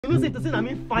You know, say to say I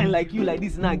mean fine like you like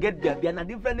this now get there and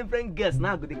different girls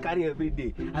now go they carry every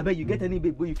day. I bet you get any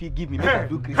babe if you give me make I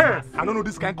do Christmas. I don't know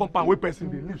this kind of compound where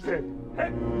person they live say.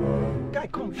 Guy,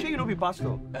 come, sure you know be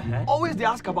pastor. Always they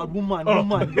ask about woman.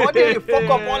 One day they fuck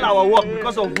up all our work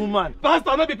because of woman.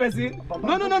 Pastor not be person.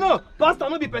 No. Pastor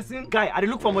not be person. Guy, I dey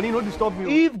look for money, no disturb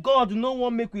me. If God no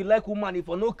one make we like woman, if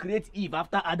we no create Eve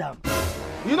after Adam.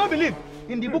 You don't believe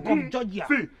in the book of Georgia.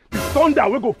 See, the thunder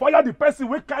we go fire the person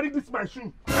we carry this my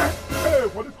shoe. Hey,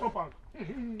 for this compound.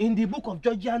 In the book of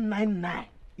Georgia 9:9,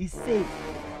 it says,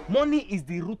 money is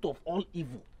the root of all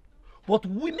evil, but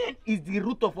women is the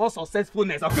root of all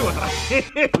successfulness.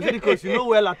 Okay, because you know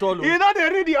well at all. You know they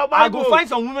read your Bible. I go find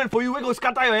some women for you. We go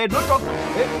scatter your head. Don't talk.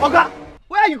 Oga,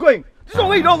 where are you going? This one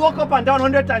where you don't walk up and down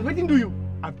 100 times. What do you?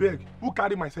 I beg, who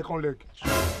carry my second leg?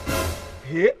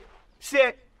 Hey,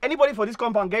 say. Anybody for this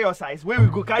compound get your size? Where we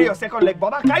go carry your second leg?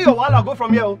 Baba, carry your wall and go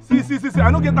from here. See.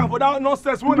 I don't get time for that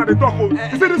nonsense when they talk. You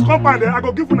see this compound there, I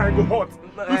go give you and I go hot.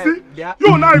 You see? Yeah.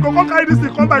 You now you go come carry this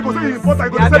thing, come back, you go say you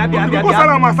important, you go say you go sell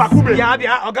am as Akube.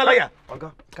 Yeah.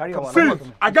 Oga, carry your wall. See,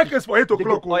 I get case for 8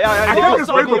 o'clock. Oh, yeah. I get case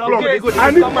for 8 o'clock.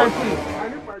 I need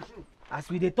my shoe. As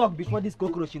we dey talk before this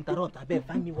cockroach interrupt, I beg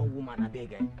find me one woman, I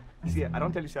beg. See, I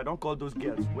don't tell you, I don't call those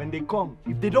girls. When they come,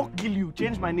 if they don't kill you,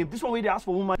 change my name. This one way they ask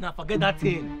for woman. Now forget that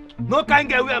thing. No kind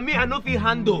girl where me I no fit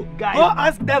handle. Guy. Go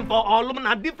ask them for all women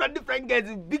and different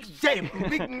girls. Big shame,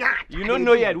 big nyack. You don't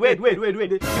know yet. Wait.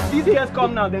 If these girls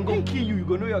come now, then go kill you. You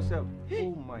go know yourself.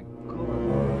 Oh my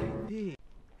God.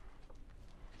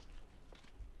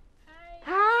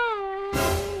 Hi.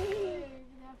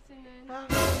 Good afternoon.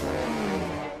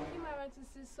 To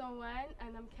see someone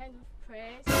and I'm kind of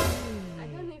pressed. I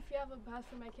don't know if you have a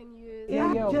bathroom I can use.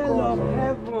 Yeah, angel of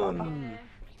heaven.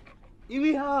 If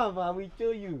we have, I will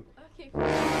show you. Okay, cool.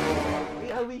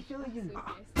 I will show you. I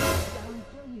will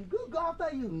show you. Go after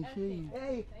you. Okay.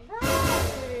 Hey.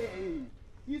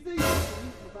 You say you want to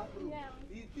use the bathroom. Yeah.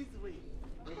 It's this way.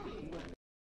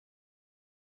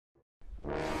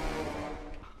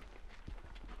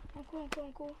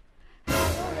 Uncle. I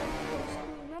don't ready for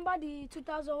school. Remember the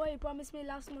 2000 where you promised me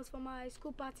last month for my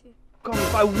school party? Come,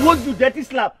 if I want you dirty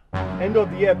slap. End of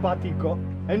the year party, go.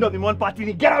 End of the month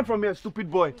party. Get out from here, stupid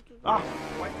boy. Okay.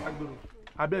 White Agbero.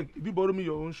 I beg, if you borrow me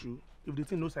your own shoe, if the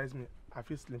thing no size me, I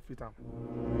feel slim fit am.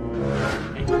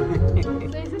 So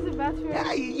is this the bathroom?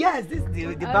 Yes, this is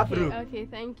the bathroom. Okay,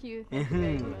 thank you. Thank you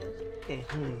very much.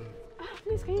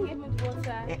 Please, can you get me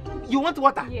water? You want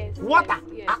water? Yes. Water?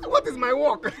 Yes. What is my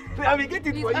work? I will get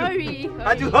it Please for you. hurry.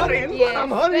 Are you hurrying? Yes. I'm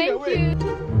hurrying away. Thank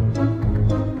you.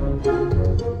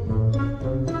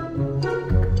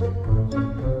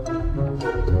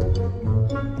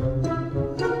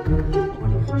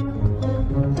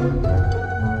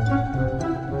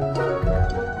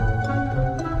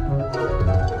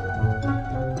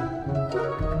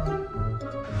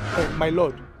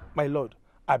 My lord,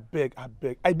 I beg.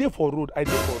 I dey for road.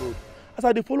 As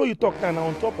I dey follow you talk now,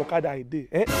 on top of Okada I dey.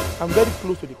 I'm very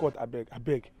close to the court, I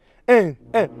beg.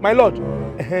 My lord,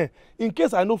 in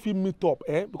case I no fit meet up,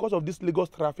 because of this Lagos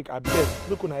traffic, I beg,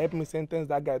 make una help me sentence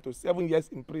that guy to 7 years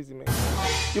imprisonment.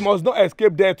 He must not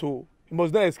escape death, oh. He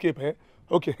must not escape,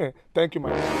 Okay, thank you, my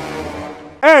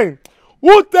lord.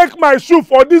 Who take my shoe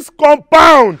for this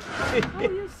compound? Oh,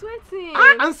 you're sweating.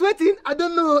 I'm sweating. I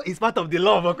don't know. It's part of the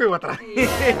love. Okay, water.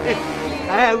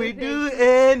 I will do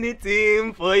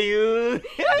anything for you.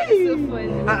 That's so funny.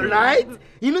 Alright?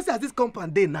 You know, see, as this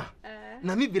compound day now.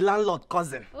 Now me be landlord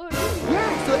cousin. Oh, really?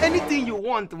 Yeah, so anything you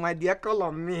want, my dear, call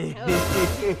on me.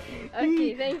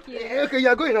 Okay, thank you. Okay, you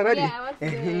are going already? Yeah, I want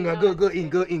to go.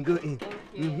 Go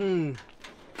in.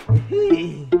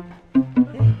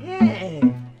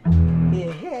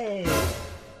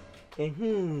 Thank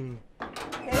you.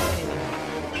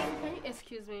 Can you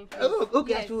excuse me? Please? Oh,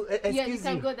 okay, yes. I should excuse you. Yeah, you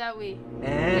can go that way.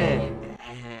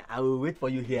 I will wait for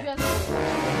you here. Just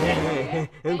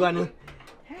Go on.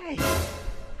 Hey!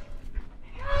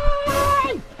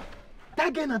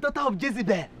 That girl na daughter of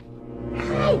Jezebel.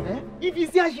 If you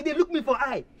see her, she dey look me for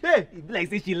eye. Hey! It be like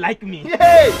say she like me.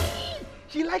 Hey!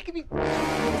 She like me. She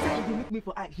dey look me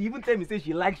for eye. She even tell me say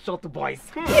she like short boys.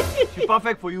 She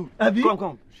perfect for you. Abi?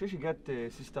 Come. She get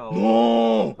sister.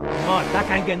 No! That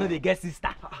kind girl no dey get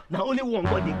sister. Now only one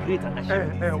God dey great and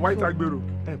that White Agbero.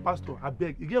 Pastor, I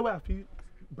beg. You get where I fit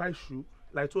buy shoe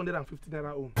like 250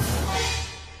 naira home.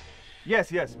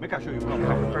 Yes. Make I show you. Come.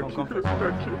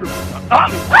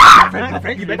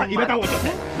 Frank, you better watch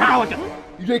yourself. Now watch yourself.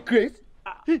 You dey crazy?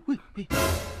 Hey, wait.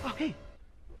 Hey.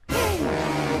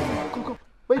 Come.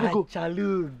 Where you go?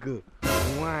 Chalugo.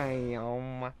 Why,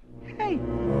 Hey.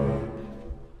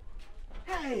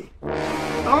 Hey,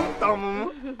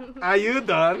 Tom, are you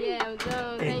done? Yeah, I'm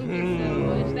done. Thank you so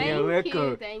much. Thank You're you.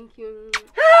 welcome. Thank you.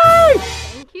 Hey!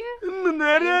 Thank you.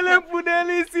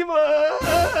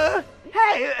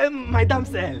 Hey, Madam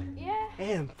Sel.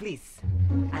 Yeah. Please,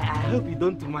 I hope you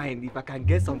don't mind if I can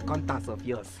get some contacts of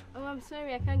yours. Oh, I'm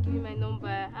sorry, I can't give you my number.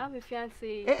 I have a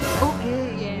fiancé.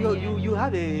 Okay, you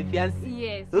have a fiancé?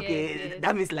 Yes. Okay, yes.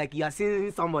 that means like you are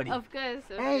seeing somebody. Of course.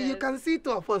 You can see two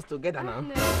of us together now.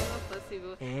 No, not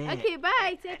possible. Okay,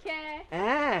 bye. Take care.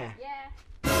 Yeah.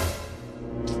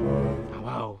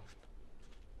 Wow.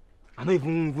 I don't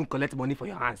even collect money for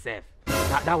your hand, sef.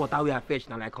 That water we have fetched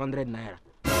now like 100 naira.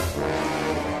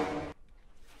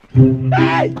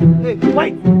 Hey,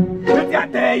 wait! Wait, I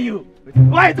tell you.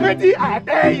 Wait, I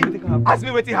tell you. Ask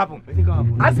me what happened.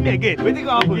 Ask me again.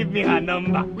 Give me her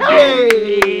number.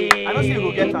 Hey! I don't see you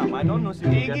go get her. I don't know see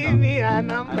you go get her. Give me her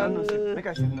number. I don't know see. Make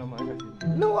I see the number.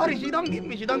 No worry, she don't give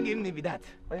me with that.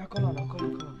 Oh yeah, call her now.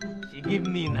 She give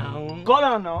me now. Call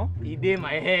her now. He did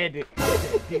my head.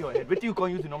 Take your head. Wait till you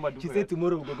can use the number. She said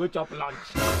tomorrow we go chop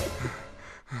lunch.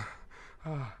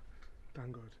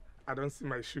 Thank God. I don't see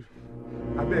my shoe.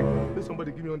 I beg, let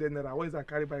somebody give me 100 naira. What is that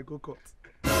carry by go cut?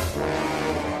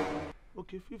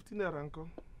 Okay, 15 naira uncle.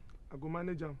 I go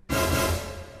manage them.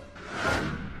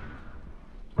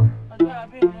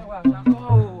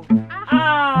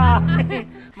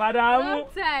 Madam.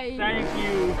 Thank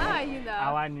you. How are you now?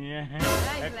 How are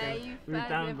you? We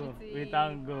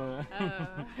thank God.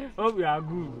 Hope you are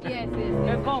good. Yes.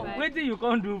 What did you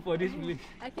come do for this place?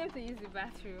 I came to use the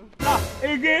bathroom.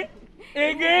 Again?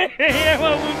 Yes.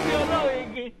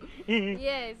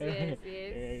 I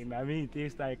mean, it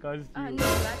tastes like us. No,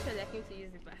 actually, I came to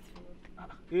use the bathroom.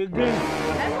 Again?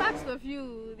 I asked of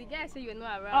you. The guy said you're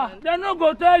not around. They're not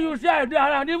going to tell you, say I did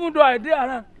around, even though I did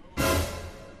around.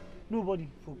 Nobody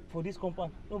for this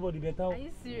compound, nobody better. Are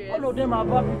you serious? All of them are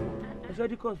bad people. I said,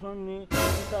 because from me,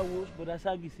 Mr. Wolf, but I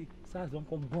said, SARS don't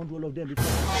come bond all of them before.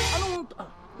 I don't want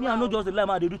me, I know just the lie,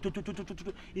 man. They do.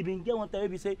 If you get one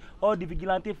time, we say, all the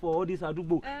vigilante for all this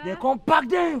Adubo, they come pack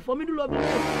them for me to love them.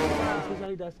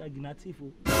 Especially that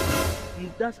shaggination.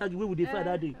 That's how the way we defy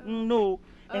that day. No,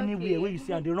 anywhere where you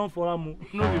see and they run for them,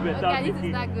 no, be better. Okay, this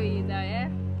is not going now, yeah?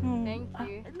 Thank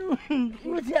you.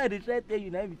 No, see how they try to tell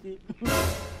you now, say,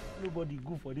 nobody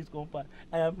good for this compound.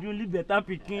 I am the only better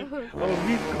picking of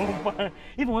this compound.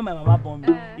 Even when my mama born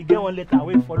me, he get one letter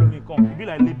away, follow me, come. He be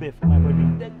like labor for my body.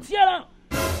 Then tear down.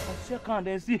 I second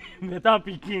then see better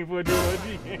picking for the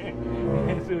body.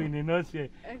 So in a nutshell,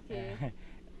 Okay.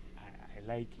 I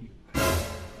like you.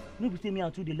 Nobody say me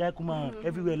and two they like woman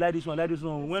everywhere like this one.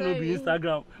 When no be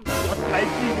Instagram, just like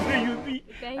you the way you be.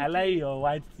 I like your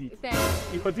white teeth. Thank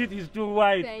you. Your teeth is too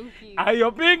white. Thank you. And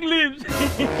your pink lips.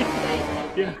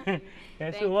 Thank you.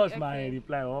 So what's my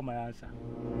reply or my answer?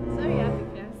 Sorry, I have a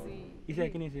fiancé. He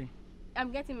said, can you say?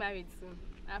 I'm getting married soon.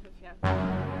 I have a fiancé.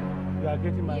 You are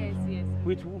getting married? Yes.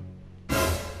 With who?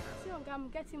 I'm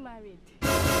getting married.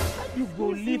 You go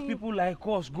leave people like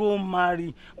us go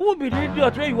marry. Who be the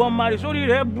idiot when you want marry?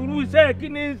 Sorry, Buru say,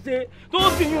 say.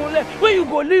 Don't be you left. When you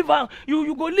go leave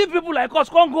you go leave people like us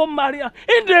can't go marry.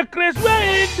 In the craze,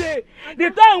 where in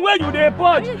the time when you dey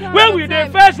purge, when we dey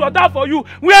fetch water for you,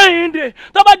 where in the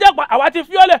Toba our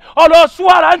Fiole or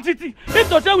Swara entity. If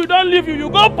to say we don't leave you, you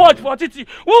go purge for Titi.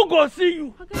 Who go see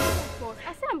you?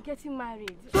 I said I'm getting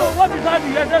married. So what is that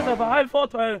the essence of a high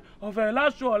thought of a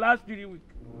last show or last 3 weeks?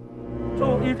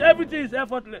 So everything is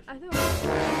effortless. I don't.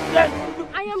 Yes.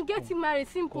 I am getting married.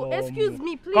 Simple. Excuse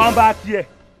me, please. Come back here.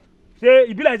 Say,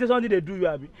 it be like say something they do you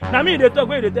abi. Now me they talk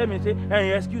when they tell me say,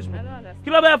 hey, excuse me. I don't understand.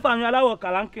 Kilo be family alawo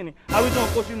kalankini. I will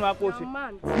don't coach you no You're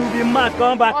mad. You be mad.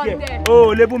 Come back here. There.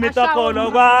 Oh, lebu mi talk all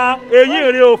over.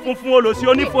 Eyin re o funfun olosi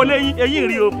onifole yin. Eyin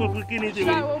re o funfun kini se.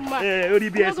 Ori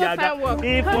bi esi aga.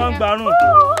 Ifon gbarun.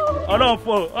 Ọlọ́run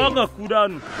fọ ọgọ ku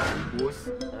dànù.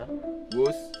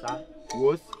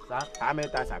 Wos, sir. How many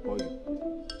times I call you?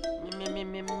 Me,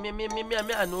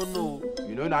 I don't know.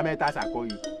 You know how many times I call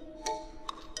you?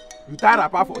 You tie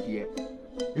rapper for here.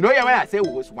 You know when I say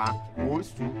wos 1,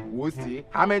 wos 2, wos 3.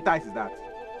 How many times is that?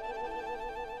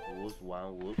 Wos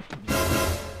 1, wos.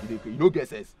 You know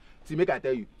guesses. See, make I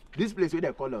tell you. This place where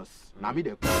they call us, now me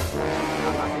they call.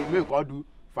 I say, make God do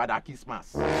FADA CHRISMAD.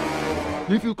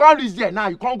 If you can't reach there now,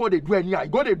 you can't go to do anyhow. You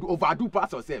go to overdo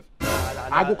past yourself.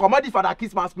 I go command the FADA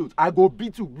CHRISMAD clothes. I go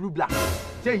beat you blue black.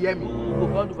 Say hear me. You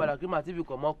go do FADA CHRISMAD if you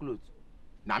command clothes.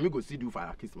 Now me go see do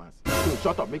FADA CHRISMAD. So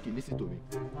shut up, make you listen to me.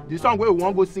 The song where we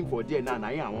want go sing for there now,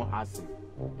 I want her sing.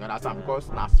 You understand? Because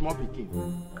now small pikin.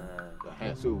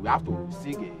 So we have to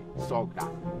sing a song that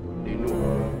they know.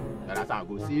 You understand?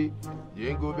 Go see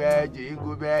jingle bell,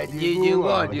 Jingle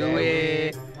all the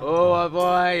way. Oh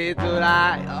boy, to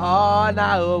like on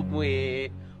a open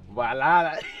way.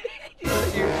 Voila.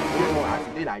 As you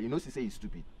dey like, you know, say you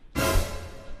stupid.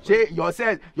 Say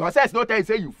yourself no tell you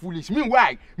say you foolish.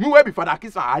 Meanwhile be Father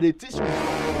Christmas, I dey teach you.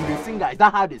 You dey sing that. Is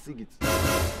that how they sing it?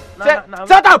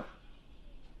 Shut up!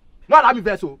 No allow me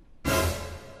vex o.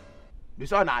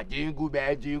 This one na jingle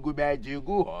bell,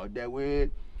 jingle all the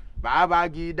way. Baba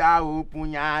Gida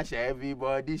open yash,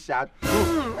 everybody shout.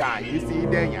 Can you see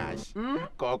the yash?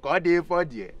 Koko dey for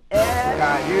there.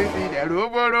 Can you see the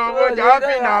robo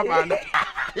jumping up and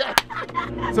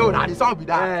so now the song be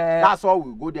that. That's all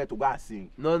we go there to go and sing.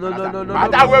 No.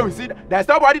 But that way we see, there's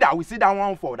nobody that we see that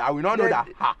one for that we don't know that.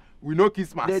 We know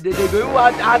Christmas. They go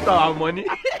out our money.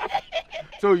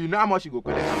 So you know how much you go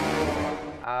collect?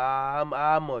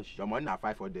 How much? Your money na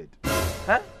 500.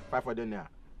 Huh? 500 naira.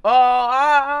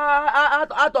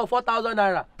 Out of 4,000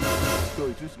 naira. So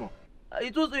it's too small.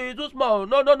 It's too small.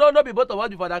 No, be both of us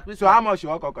before that Christmas. So how much you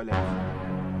want to collect?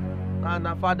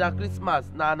 Na FADA CHRISMAD.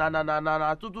 Na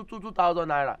 2,000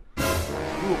 naira. You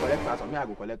go collect that some, me I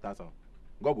go collect that some.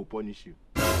 God will punish you.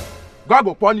 God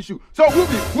will punish you. So who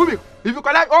be? If you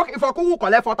collect, okay, if I could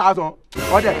collect 4,000,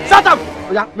 or then shut up.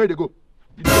 Oh yeah, may they go.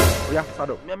 Oh yeah, shut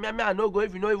up. Me I no go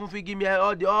if you no even fit give me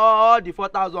all the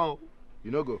 4,000.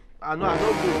 You no go. I no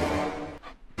go.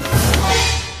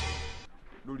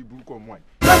 Lórí burúkú ọmọ ẹ.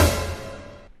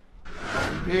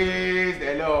 Praise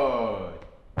the Lord.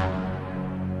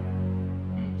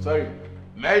 Sorry.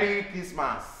 Merry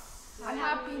Christmas. And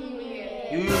Happy New Year.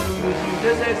 You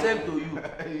just say same to you.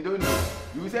 You don't know.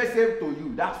 You say same to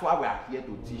you. That's why we are here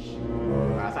to teach you.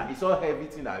 It's all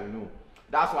everything that you know.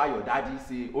 That's why your daddy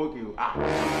say, okay,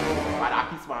 Father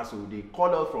Christmas, so they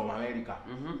call us from America.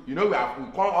 You know, we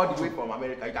come all the way from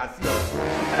America. You can see us.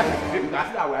 You can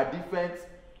see that we are different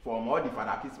from all the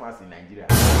Father Christmas in Nigeria.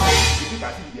 If you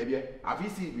can see the baby, have you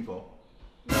seen it before?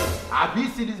 Have you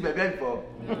seen this baby before?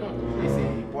 It's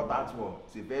an important one.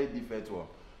 It's a very different one.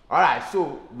 Alright,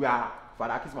 so we are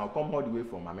Father Christmas, come all the way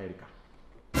from America.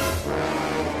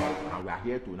 And we are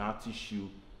here to now teach you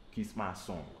Christmas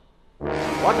song.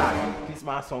 What are the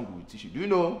Christmas songs we will teach you? Do you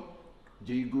know?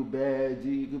 Jingle bell,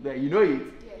 jingle bell. You know it?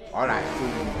 Yes. Alright, so we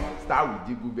start with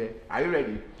jingle bell. Are you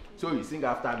ready? So you sing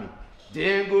after me.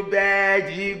 Jingle bell,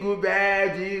 jingle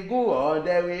bell, jingle all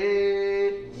the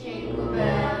way. Jingle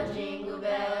bell, jingle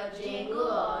bell, jingle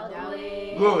all the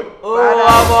way. Good.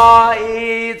 Oh, boy,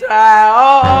 it's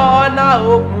on a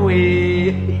open way.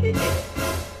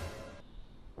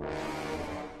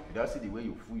 You don't see the way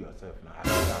you fool yourself now. I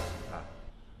know that's you have.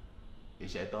 A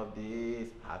shirt of this,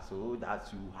 as old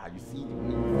as you are. You see the way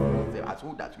you fool yourself, as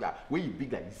old as you are. When you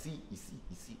big like you see.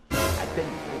 I tell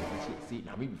you, oh, say,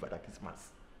 now maybe Father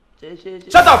Christmas.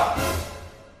 Shut up!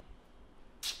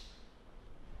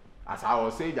 As I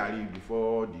was saying that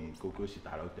before the cocoa shit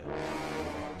out there.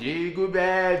 Jingle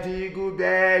bell, jingle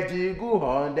bell, jingle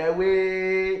on the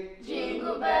way.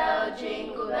 Jingle bell,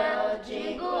 jingle bell,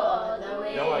 jingle all the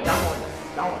way.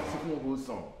 That one, super old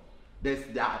song.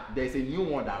 There's a new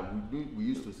one that we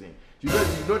used to sing. You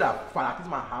know that Father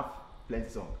Christmas have plenty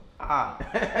song.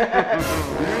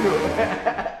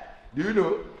 Do you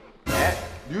know?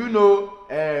 Do you know?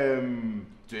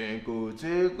 Twinkle,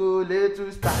 twinkle,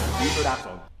 little star. Do you know that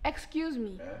song? Excuse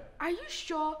me. Are you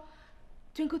sure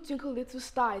Twinkle Twinkle Little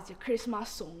Star is your Christmas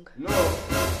song? No.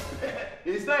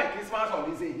 It's not a Christmas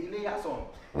song, it's a Hileya song.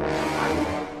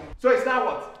 So it's not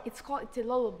what? It's a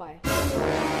lullaby.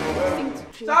 Sing to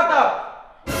children. Shut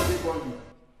up! Where did they born you?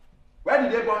 Where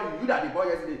did they born you? You that they born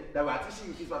yesterday that were teaching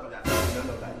you Christmas song. You don't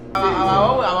know that.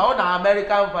 Our own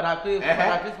American Father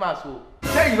Christmas.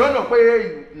 Say you don't know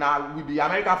where now with the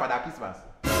American Father Christmas.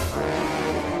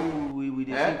 We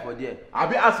sing for there. I'll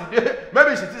be asking.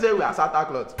 Maybe she say we are Santa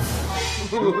Claus.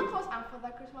 Santa Claus and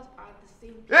Father Christmas are the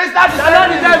same. Is that the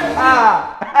same?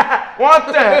 One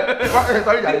thing.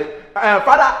 Sorry, Daddy.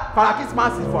 Father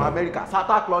Christmas is from America.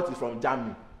 Santa Claus is from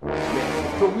Germany.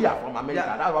 Yes. So we are from America.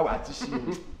 Yeah. That's why we are teaching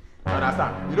you.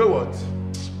 Understand? You know what?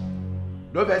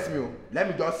 Don't vex me. Let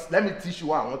me teach you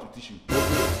what I want to teach you.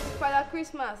 Father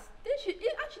Christmas.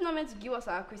 You actually not meant to give us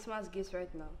our Christmas gifts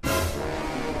right now.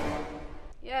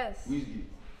 Yes. Which gift?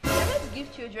 You're meant to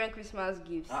give children Christmas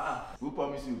gifts. Who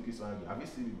promised you Christmas gift? Have you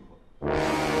seen me before?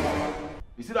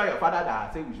 You see that your father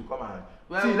that said we should come and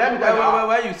see, let me tell you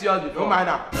when you see us before. Don't mind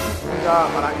now.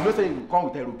 You know say you come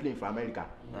with aeroplane from America.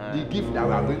 The gift that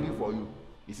we are bringing for you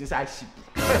is inside ship.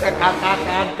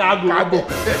 Cargo.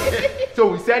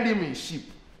 So we send him in ship.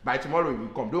 By tomorrow he will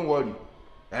come. Don't worry.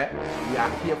 We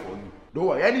are here for you. Don't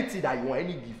worry. Anything that you want,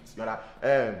 any gift.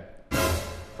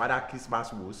 Father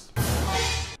Christmas was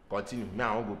Continue. Me,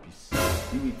 I won't go peace.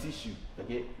 We will teach you.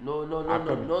 Okay?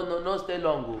 No, stay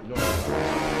long. Go. No.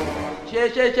 She,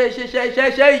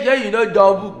 you know,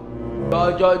 double,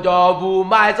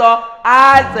 my son.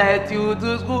 I sent you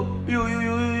to school. You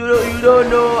don't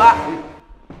know.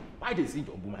 Why they say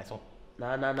double, my son?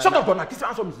 Nah. Shut up, Donna. This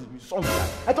answer is song.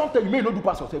 I don't tell you, may not do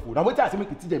pass yourself. Now wait till I say make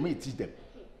you teach them, may you teach them.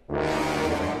 Enjoy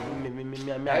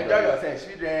yourself,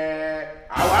 children.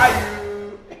 How are you?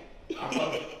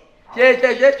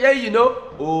 You know.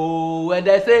 Oh, when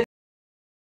they say.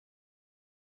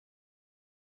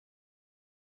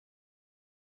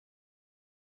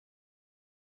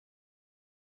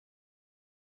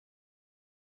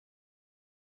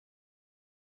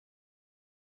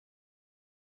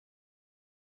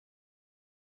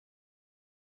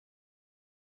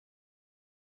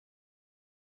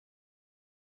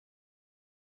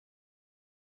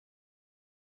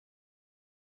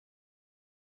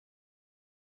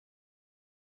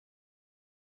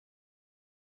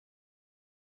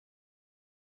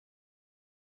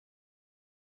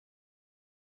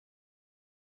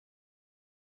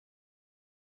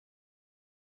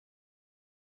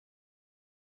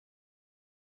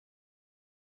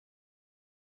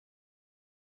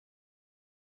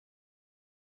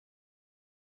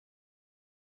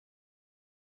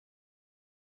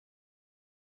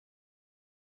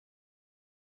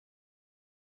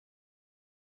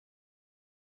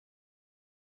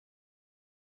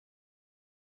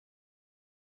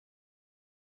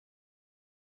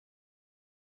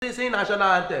 Sing national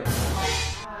anthem.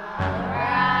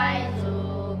 Arise,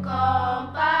 O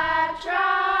compatriots,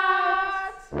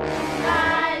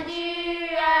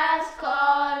 Nigeria's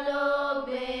call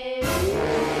obey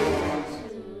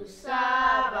to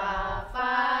serve our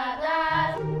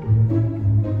fathers.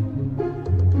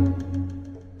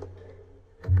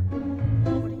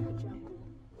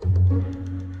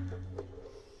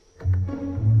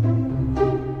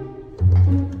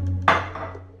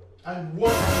 And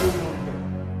what is going on here?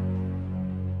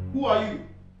 Who are you?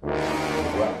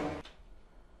 Well,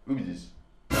 who is this?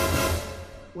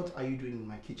 What are you doing in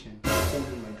my kitchen,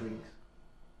 holding my drinks?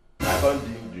 I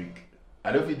can't drink.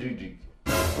 I don't feel drink.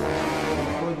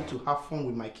 I'm calling you to have fun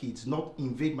with my kids, not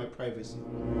invade my privacy.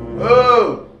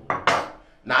 Oh!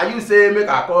 Now you say make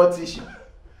a call tissue.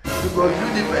 Because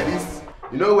you did for this.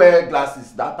 You know wear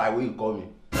glasses that time when you call me.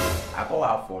 I call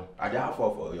have fun. I just have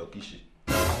fun for your kitchen.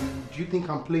 Do you think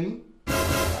I'm playing?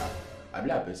 I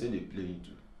believe I person they playing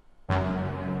too.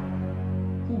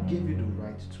 Who gave you the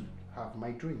right to have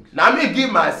my drinks? Now me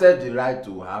give myself the right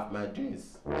to have my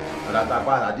drinks. And as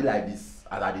I did like this,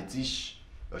 as I teach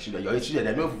your children,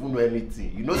 they don't even know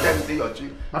anything. You know them say your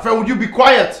children. My friend, would you be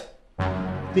quiet?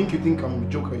 You think I'm a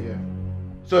joker here?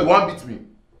 So you won't beat me?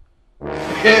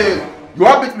 Hey, you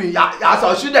won't beat me? As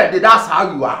your children, that's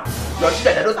how you are. Your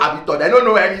children, they don't have it, they don't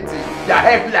know anything. Their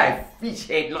head be like fish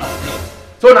head, nothing.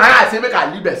 So now I say make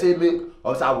I leave them, say make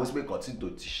also I will make continue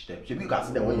to teach them. Maybe you can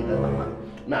see them when you learn my man.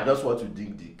 Me, I just want to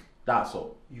dig. That's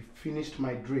all. You finished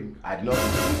my drink. I did not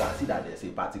think you can see that there's a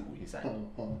particle inside.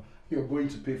 You're going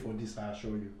to pay for this, I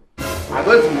assure you. I'm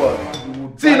going to work.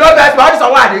 See, no that's why this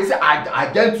one they say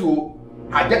I get to. You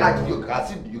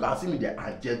can see me there.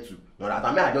 I get to. You know that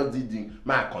I mean I just did thing.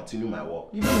 May I continue my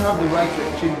work. You don't have the right to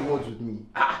exchange words with me.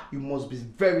 You must be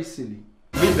very silly.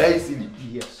 Be very silly.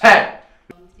 Yes. Hey.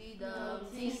 Humpty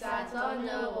Dumpty sat on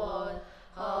the wall.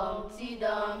 Humpty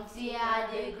Dumpty had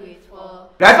a great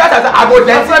fall. I will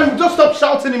dirty. Just stop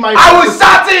shouting in my I will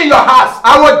shout in your house.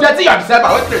 I will dirty your December.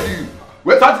 What did they do you?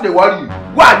 Wait, something they worry you.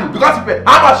 Who are you? Because you pay.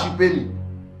 How much you pay me?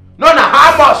 No,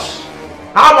 how much?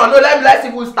 How much? No, let's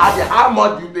even start there. How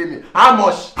much do you pay me? How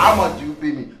much do you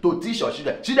pay me to teach your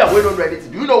children? Children we don't know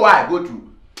anything. Do you know why I go through?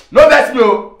 No vex me,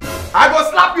 oh. I go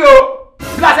slap you, oh.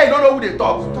 People say you don't know who they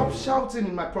talk. Stop shouting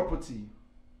in my property.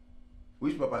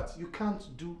 Which property? You can't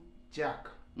do jack.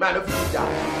 Man, I don't feel that.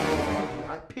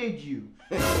 I paid you.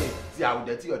 See, I will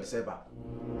dirty your December.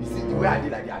 You see, the way I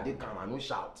did like that, I did calm. I no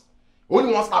shout.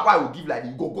 Only one slap I will give like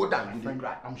you go down. You Friend,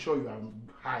 cry. I'm sure you are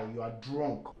high. You are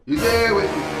drunk. You say wait.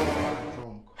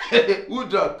 Drunk. Who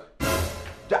drunk?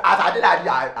 As I did like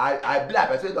that, I be like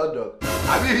person not drunk.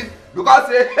 I mean, because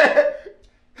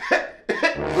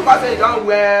say you don't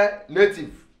wear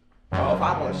native or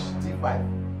farmers T5.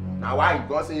 Now why?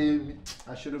 Because say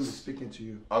I shouldn't be speaking to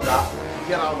you. Okay.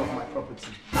 Get out of my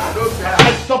property. I don't care.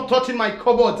 Stop touching my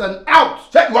cupboards and out!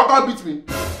 Check you want to beat me.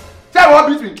 Check you want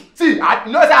to beat me. See, I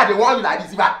know say I dey want you like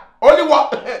this. If I only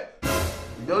want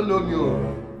you don't know me.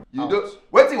 Oh. You don't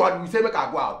wait till what we say make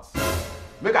I go out.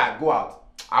 Make I go out.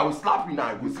 I will slap you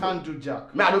now. You can't do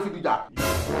jack. Me, I don't feel do jack.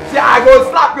 See, I go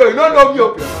slap you. You don't know me.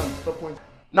 Stop your hand. Stop pointing.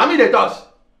 Now me they touch.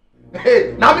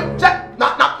 Hey, now me check.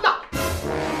 Now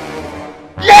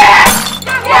Yeah!